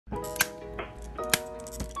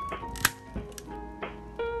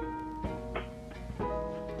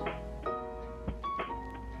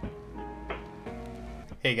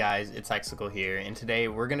Hey guys, it's Hexical here, and today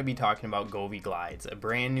we're going to be talking about Govee Glides, a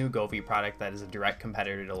brand new Govee product that is a direct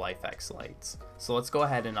competitor to LIFX lights. So let's go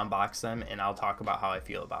ahead and unbox them, and I'll talk about how I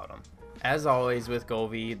feel about them. As always with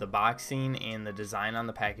Govee, the boxing and the design on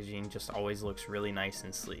the packaging just always looks really nice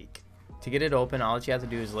and sleek. To get it open, all that you have to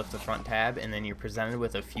do is lift the front tab, and then you're presented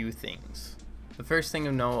with a few things. The first thing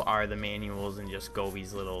to know are the manuals and just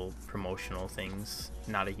Govee's little promotional things,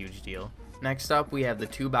 not a huge deal. Next up, we have the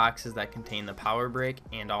two boxes that contain the power brick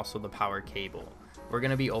and also the power cable. We're going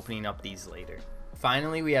to be opening up these later.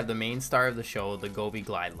 Finally, we have the main star of the show, the Govee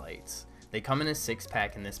Glide lights. They come in a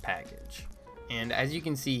 6-pack in this package. And as you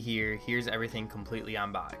can see here, here's everything completely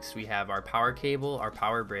unboxed. We have our power cable, our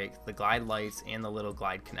power brick, the glide lights, and the little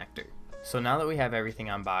glide connector. So now that we have everything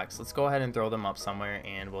unboxed, let's go ahead and throw them up somewhere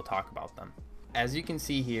and we'll talk about them. As you can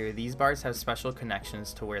see here, these bars have special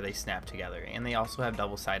connections to where they snap together, and they also have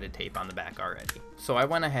double-sided tape on the back already. So I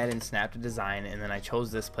went ahead and snapped a design, and then I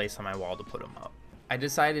chose this place on my wall to put them up. I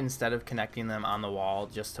decided instead of connecting them on the wall,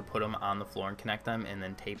 just to put them on the floor and connect them and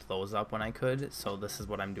then tape those up when I could, so this is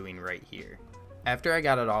what I'm doing right here. After I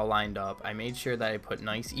got it all lined up, I made sure that I put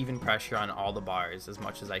nice even pressure on all the bars as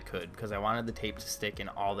much as I could because I wanted the tape to stick in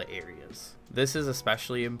all the areas. This is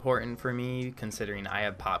especially important for me considering I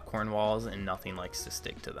have popcorn walls and nothing likes to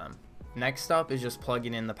stick to them. Next up is just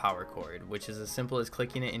plugging in the power cord, which is as simple as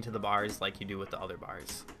clicking it into the bars like you do with the other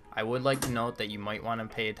bars. I would like to note that you might want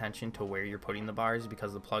to pay attention to where you're putting the bars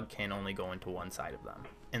because the plug can only go into one side of them.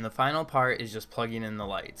 And the final part is just plugging in the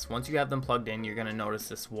lights. Once you have them plugged in, you're going to notice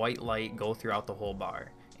this white light go throughout the whole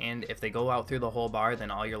bar. And if they go out through the whole bar,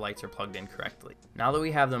 then all your lights are plugged in correctly. Now that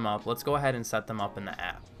we have them up, let's go ahead and set them up in the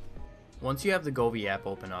app. Once you have the Govee app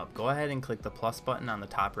open up, go ahead and click the plus button on the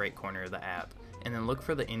top right corner of the app, and then look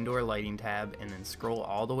for the indoor lighting tab and then scroll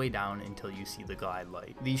all the way down until you see the glide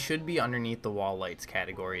light. These should be underneath the wall lights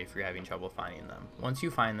category if you're having trouble finding them. Once you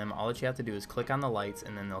find them, all that you have to do is click on the lights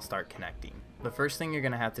and then they'll start connecting. The first thing you're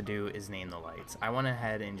going to have to do is name the lights. I went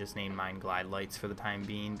ahead and just named mine glide lights for the time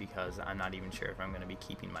being because I'm not even sure if I'm going to be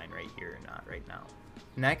keeping mine right here or not right now.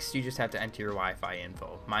 Next, you just have to enter your Wi-Fi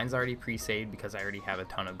info. Mine's already pre-saved because I already have a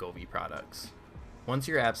ton of Govee products. Once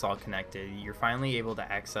your app's all connected, you're finally able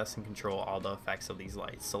to access and control all the effects of these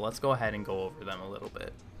lights, so let's go ahead and go over them a little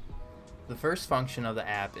bit. The first function of the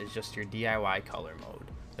app is just your DIY color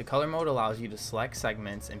mode. The color mode allows you to select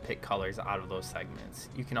segments and pick colors out of those segments.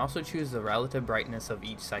 You can also choose the relative brightness of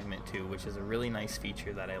each segment too, which is a really nice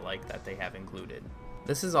feature that I like that they have included.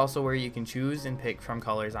 This is also where you can choose and pick from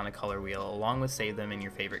colors on a color wheel along with save them in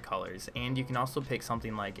your favorite colors, and you can also pick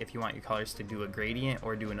something like if you want your colors to do a gradient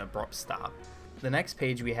or do an abrupt stop. The next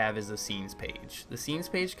page we have is the scenes page. The scenes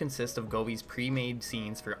page consists of Govee's pre-made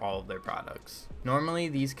scenes for all of their products. Normally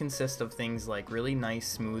these consist of things like really nice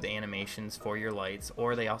smooth animations for your lights,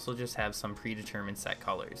 or they also just have some predetermined set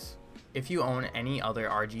colors. If you own any other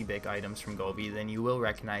RGBIC items from Govee, then you will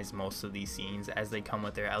recognize most of these scenes as they come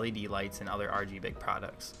with their LED lights and other RGBIC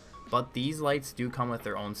products. But these lights do come with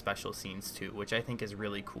their own special scenes too, which I think is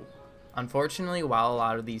really cool. Unfortunately, while a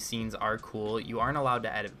lot of these scenes are cool, you aren't allowed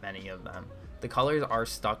to edit many of them. The colors are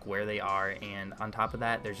stuck where they are, and on top of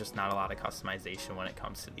that, there's just not a lot of customization when it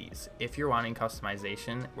comes to these. If you're wanting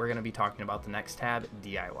customization, we're going to be talking about the next tab,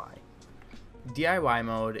 DIY. DIY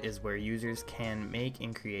mode is where users can make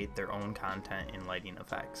and create their own content and lighting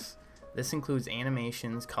effects. This includes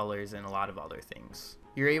animations, colors, and a lot of other things.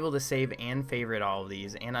 You're able to save and favorite all of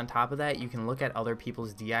these, and on top of that, you can look at other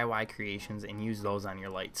people's DIY creations and use those on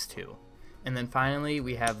your lights too. And then finally,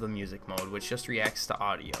 we have the music mode, which just reacts to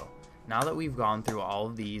audio. Now that we've gone through all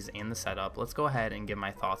of these and the setup, let's go ahead and give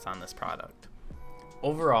my thoughts on this product.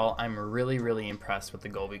 Overall, I'm really impressed with the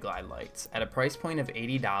Govee Glide lights. At a price point of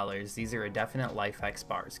 $80, these are a definite LIFX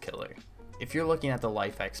bars killer. If you're looking at the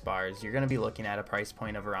LIFX bars, you're going to be looking at a price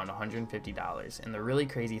point of around $150, and the really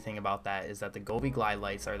crazy thing about that is that the Govee Glide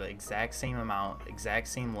lights are the exact same amount, exact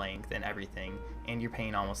same length and everything, and you're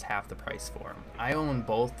paying almost half the price for them. I own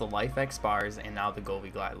both the LIFX bars and now the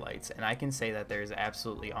Govee Glide lights, and I can say that there's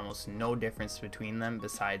absolutely almost no difference between them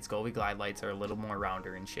besides Govee Glide lights are a little more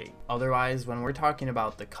rounder in shape. Otherwise, when we're talking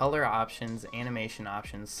about the color options, animation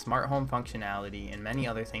options, smart home functionality, and many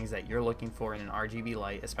other things that you're looking for in an RGB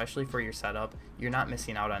light, especially for your setup, you're not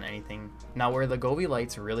missing out on anything. Now where the Govee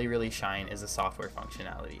lights really shine is the software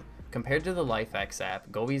functionality. Compared to the LIFX app,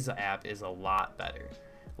 Govee's app is a lot better.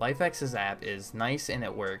 LIFX's app is nice and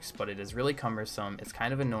it works, but it is really cumbersome. It's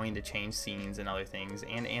kind of annoying to change scenes and other things,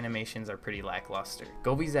 and animations are pretty lackluster.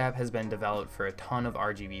 Govee's app has been developed for a ton of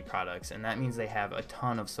RGB products, and that means they have a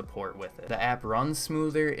ton of support with it. The app runs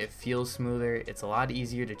smoother, it feels smoother, it's a lot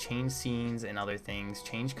easier to change scenes and other things,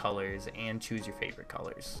 change colors, and choose your favorite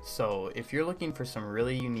colors. So if you're looking for some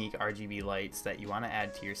really unique RGB lights that you want to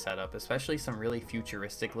add to your setup, especially some really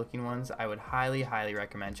futuristic looking ones, I would highly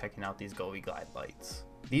recommend checking out these Govee Glide lights.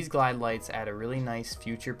 These glide lights add a really nice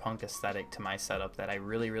future punk aesthetic to my setup that I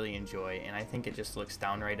really enjoy, and I think it just looks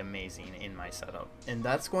downright amazing in my setup. And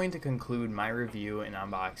that's going to conclude my review and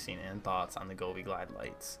unboxing and thoughts on the Govee Glide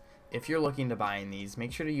lights. If you're looking to buy these,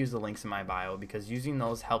 make sure to use the links in my bio because using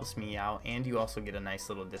those helps me out, and you also get a nice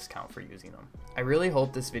little discount for using them. I really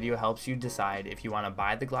hope this video helps you decide if you want to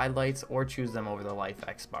buy the glide lights or choose them over the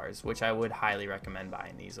LIFX bars, which I would highly recommend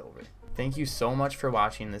buying these over. Thank you so much for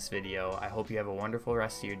watching this video. I hope you have a wonderful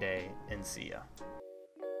rest of your day, and see ya.